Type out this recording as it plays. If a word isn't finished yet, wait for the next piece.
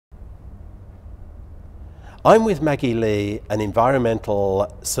I'm with Maggie Lee, an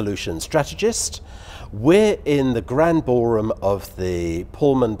environmental solutions strategist. We're in the grand ballroom of the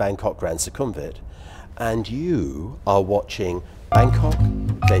Pullman Bangkok Grand Sukhumvit, and you are watching Bangkok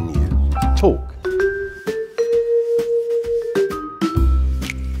Venue Talk.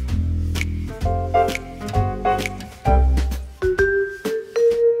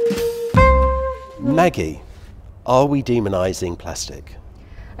 Maggie, are we demonizing plastic?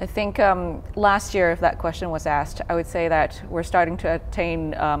 I think last year, if that question was asked, I would say that we're starting to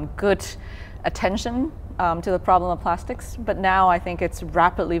attain good attention to the problem of plastics, but now I think it's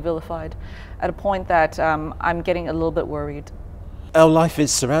rapidly vilified at a point that I'm getting a little bit worried. Our life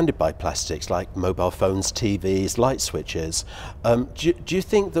is surrounded by plastics like mobile phones, TVs, light switches. Do you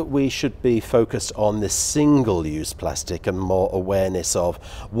think that we should be focused on this single-use plastic and more awareness of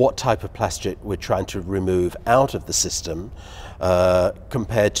what type of plastic we're trying to remove out of the system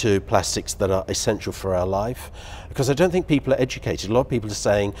compared to plastics that are essential for our life? Because I don't think people are educated. A lot of people are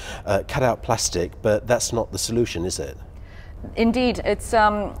saying cut out plastic, but that's not the solution, is it? Indeed, it's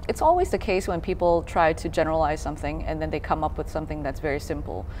always the case when people try to generalize something and then they come up with something that's very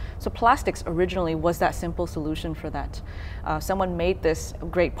simple. So plastics originally was that simple solution for that. Someone made this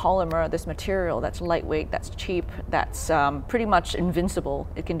great polymer, this material that's lightweight, that's cheap, that's pretty much invincible.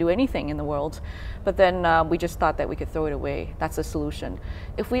 It can do anything in the world. But then we just thought that we could throw it away. That's the solution.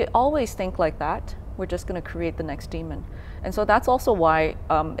 If we always think like that, we're just going to create the next demon. And so that's also why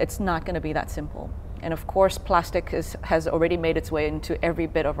it's not going to be that simple. And of course, plastic has already made its way into every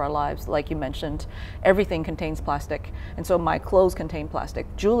bit of our lives. Like you mentioned, everything contains plastic. And so my clothes contain plastic,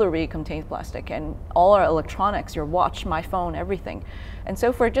 jewelry contains plastic, and all our electronics, your watch, my phone, everything. And so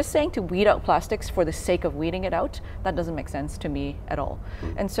if we're just saying to weed out plastics for the sake of weeding it out, that doesn't make sense to me at all.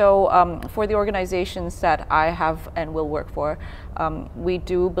 And so for the organizations that I have and will work for, we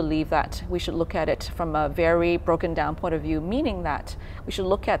do believe that we should look at it from a very broken down point of view, meaning that we should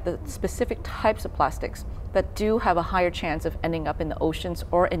look at the specific types of plastics that do have a higher chance of ending up in the oceans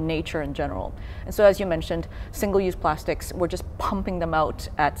or in nature in general. And so as you mentioned, single-use plastics, we're just pumping them out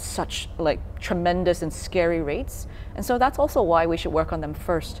at such tremendous and scary rates. And so that's also why we should work on them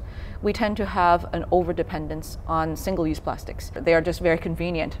first. We tend to have an over-dependence on single-use plastics. They are just very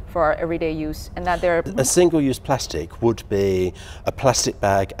convenient for our everyday use, and that they're... A single-use plastic would be a plastic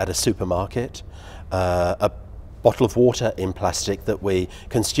bag at a supermarket, a bottle of water in plastic that we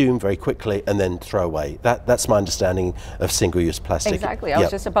consume very quickly and then throw away. That's my understanding of single-use plastic. Exactly. I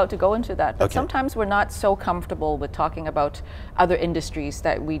was just about to go into that. But sometimes we're not so comfortable with talking about other industries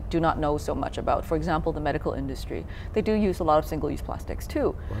that we do not know so much about. For example, the medical industry. They do use a lot of single-use plastics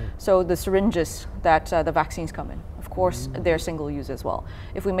too. Right. So the syringes that the vaccines come in, of course, they're single-use as well.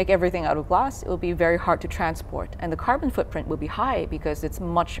 If we make everything out of glass, it will be very hard to transport. And the carbon footprint will be high because it's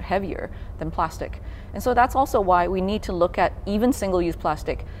much heavier than plastic. And so that's also why we need to look at even single-use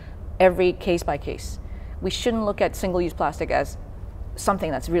plastic every case by case. We shouldn't look at single-use plastic as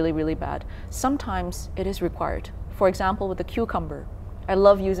something that's really, really bad. Sometimes it is required. For example, with the cucumber. I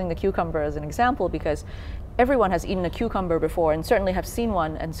love using the cucumber as an example because everyone has eaten a cucumber before and certainly have seen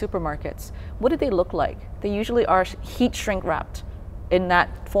one in supermarkets. What do they look like? They usually are heat shrink wrapped in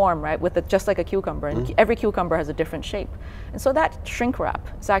that form, right? With just like a cucumber. And every cucumber has a different shape. And so that shrink wrap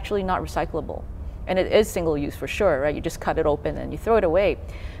is actually not recyclable. And it is single use for sure, right? You just cut it open and you throw it away.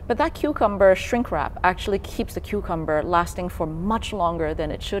 But that cucumber shrink wrap actually keeps the cucumber lasting for much longer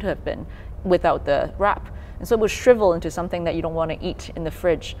than it should have been without the wrap. And so it will shrivel into something that you don't want to eat in the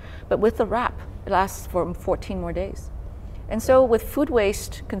fridge. But with the wrap, it lasts for 14 more days. And so with food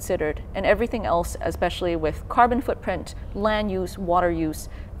waste considered and everything else, especially with carbon footprint, land use, water use,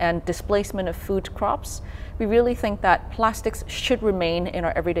 and displacement of food crops, we really think that plastics should remain in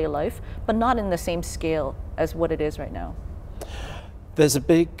our everyday life, but not in the same scale as what it is right now. There's a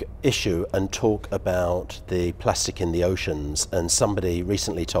big issue and talk about the plastic in the oceans, and somebody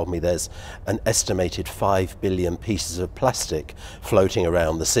recently told me there's an estimated 5 billion pieces of plastic floating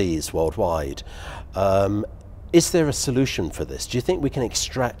around the seas worldwide. Is there a solution for this? Do you think we can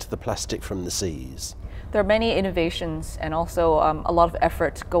extract the plastic from the seas? There are many innovations and also a lot of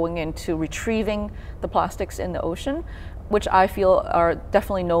effort going into retrieving the plastics in the ocean, which I feel are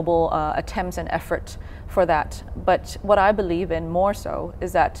definitely noble attempts and effort for that. But what I believe in more so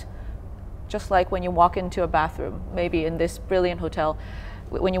is that just like when you walk into a bathroom, maybe in this brilliant hotel,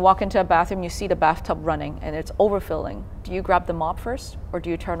 when you walk into a bathroom, you see the bathtub running and it's overfilling. Do you grab the mop first or do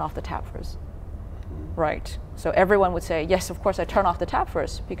you turn off the tap first? Right. So everyone would say, yes, of course I turn off the tap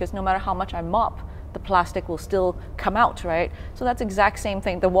first, because no matter how much I mop, the plastic will still come out, right? So that's exact same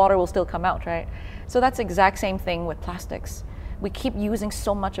thing. The water will still come out, right? So that's exact same thing with plastics. we keep using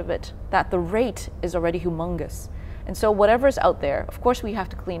so much of it that the rate is already humongous. And so whatever's out there, of course we have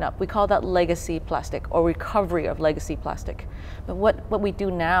to clean up. We call that legacy plastic or recovery of legacy plastic. But what we do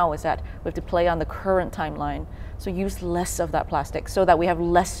now is that we have to play on the current timeline. So use less of that plastic so that we have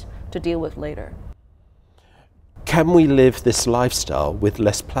less to deal with later. Can we live this lifestyle with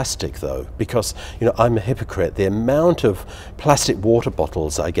less plastic though? Because, you know, I'm a hypocrite. The amount of plastic water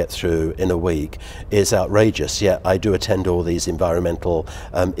bottles I get through in a week is outrageous, yet I do attend all these environmental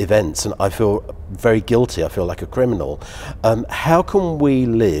events and I feel very guilty. I feel like a criminal. How can we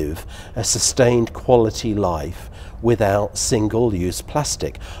live a sustained quality life without single-use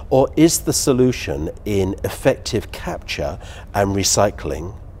plastic? Or is the solution in effective capture and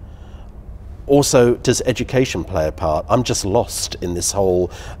recycling? Also, does education play a part? I'm just lost in this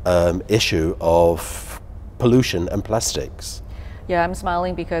whole issue of pollution and plastics. Yeah, I'm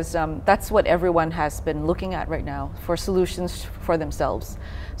smiling because that's what everyone has been looking at right now for solutions for themselves.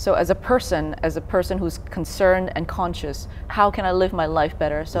 So as a person who's concerned and conscious, how can I live my life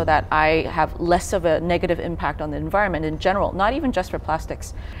better so that I have less of a negative impact on the environment in general, not even just for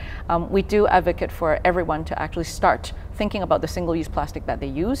plastics. We do advocate for everyone to actually start thinking about the single-use plastic that they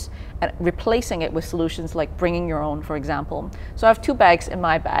use and replacing it with solutions like bringing your own, for example. So I have 2 bags in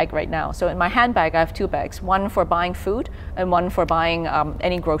my bag right now. So in my handbag, I have 2 bags, one for buying food and one for buying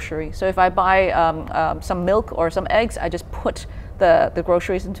any grocery. So if I buy some milk or some eggs, I just put the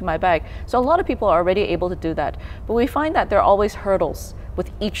groceries into my bag. So a lot of people are already able to do that. But we find that there are always hurdles with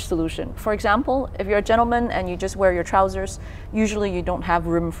each solution. For example, if you're a gentleman and you just wear your trousers, usually you don't have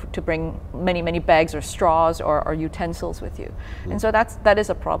room to bring many bags or straws or utensils with you. And so that is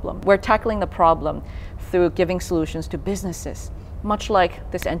a problem. We're tackling the problem through giving solutions to businesses, much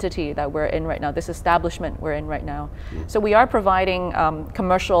like this entity that we're in right now, this establishment we're in right now. So we are providing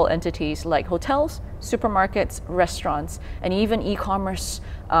commercial entities like hotels, supermarkets, restaurants, and even e-commerce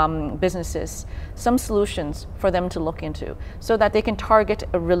businesses, some solutions for them to look into so that they can target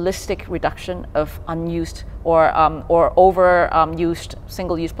a realistic reduction of unused or overused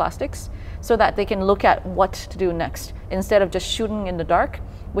single-use plastics so that they can look at what to do next instead of just shooting in the dark,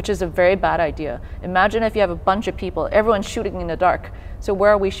 which is a very bad idea. Imagine if you have a bunch of people, everyone's shooting in the dark. So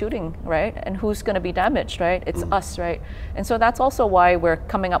where are we shooting, right? And who's going to be damaged, right? It's us, right? And so that's also why we're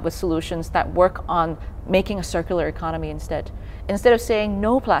coming up with solutions that work on making a circular economy instead. Instead of saying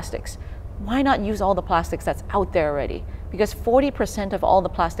no plastics, why not use all the plastics that's out there already? Because 40% of all the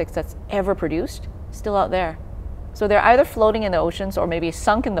plastics that's ever produced is still out there. So they're either floating in the oceans or maybe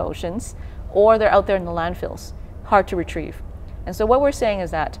sunk in the oceans, or they're out there in the landfills, hard to retrieve. And so what we're saying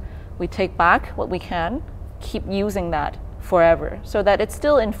is that we take back what we can, keep using that forever so that it's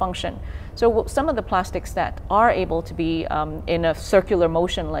still in function. So some of the plastics that are able to be in a circular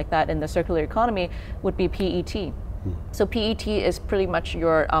motion like that in the circular economy would be PET. So PET is pretty much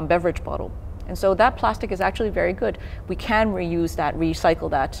your beverage bottle. And so that plastic is actually very good. We can reuse that, recycle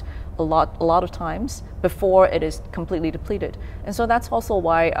that a lot of times before it is completely depleted. And so that's also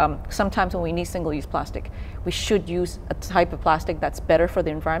why sometimes when we need single-use plastic, we should use a type of plastic that's better for the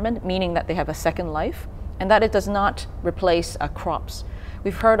environment, meaning that they have a second life and that it does not replace crops.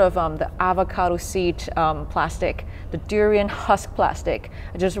 We've heard of the avocado seed plastic, the durian husk plastic.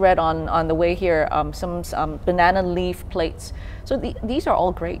 I just read on the way here some banana leaf plates. So these are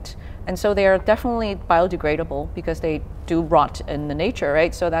all great. And so they are definitely biodegradable because they do rot in the nature,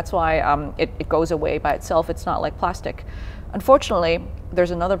 right? So that's why it goes away by itself. It's not like plastic. Unfortunately,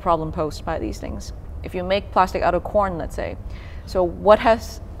 there's another problem posed by these things. If you make plastic out of corn, let's say, so what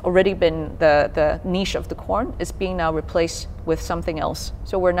has already been the niche of the corn is being now replaced with something else.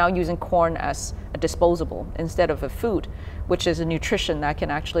 So we're now using corn as a disposable instead of a food, which is a nutrition that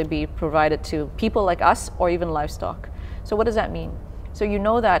can actually be provided to people like us or even livestock. So what does that mean? So you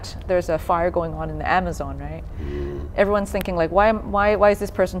know that there's a fire going on in the Amazon, right? Everyone's thinking like, why is this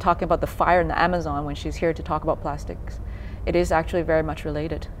person talking about the fire in the Amazon when she's here to talk about plastics? It is actually very much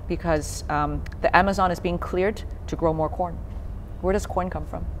related because the Amazon is being cleared to grow more corn. Where does corn come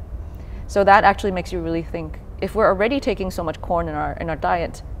from? So that actually makes you really think, if we're already taking so much corn in our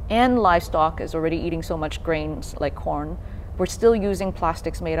diet and livestock is already eating so much grains like corn, we're still using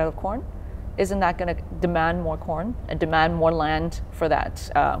plastics made out of corn. Isn't that going to demand more corn and demand more land for that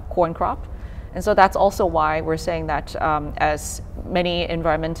corn crop? And so that's also why we're saying that as many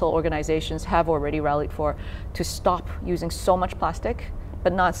environmental organizations have already rallied for, to stop using so much plastic,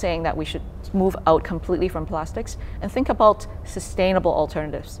 but not saying that we should move out completely from plastics and think about sustainable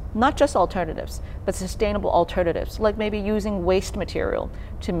alternatives. Not just alternatives, but sustainable alternatives, like maybe using waste material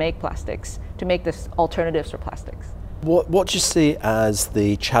to make plastics, to make this alternatives for plastics. What do you see as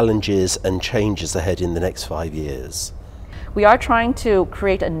the challenges and changes ahead in the next 5 years? We are trying to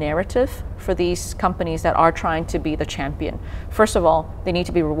create a narrative for these companies that are trying to be the champion. First of all, they need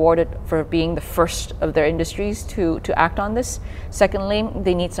to be rewarded for being the first of their industries to act on this. Secondly,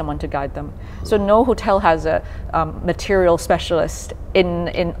 they need someone to guide them. So no hotel has a material specialist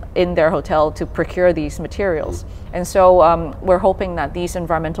in their hotel to procure these materials. And so we're hoping that these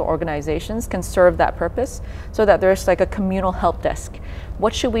environmental organizations can serve that purpose, so that there's like a communal help desk.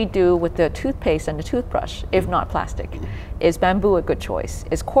 What should we do with the toothpaste and the toothbrush if not plastic? Is bamboo a good choice?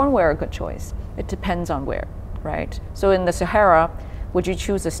 Is cornware a good choice? It depends on where, right? So in the Sahara, would you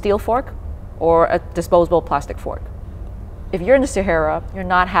choose a steel fork or a disposable plastic fork? If you're in the Sahara, you're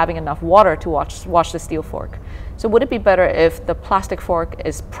not having enough water to wash the steel fork. So would it be better if the plastic fork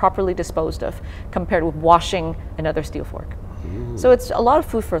is properly disposed of compared with washing another steel fork? So it's a lot of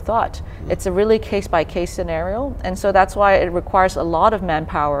food for thought. It's a really case-by-case scenario, and so that's why it requires a lot of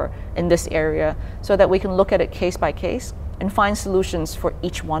manpower in this area, so that we can look at it case by case and find solutions for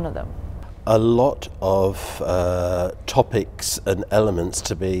each one of them. A lot of topics and elements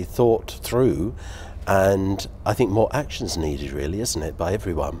to be thought through, and I think more action's needed, really, isn't it, by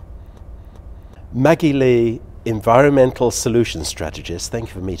everyone? Maggie Lee, Environmental Solutions Strategist, thank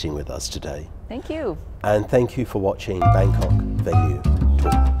you for meeting with us today. Thank you. And thank you for watching Bangkok Venue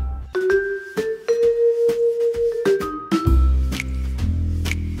Talk.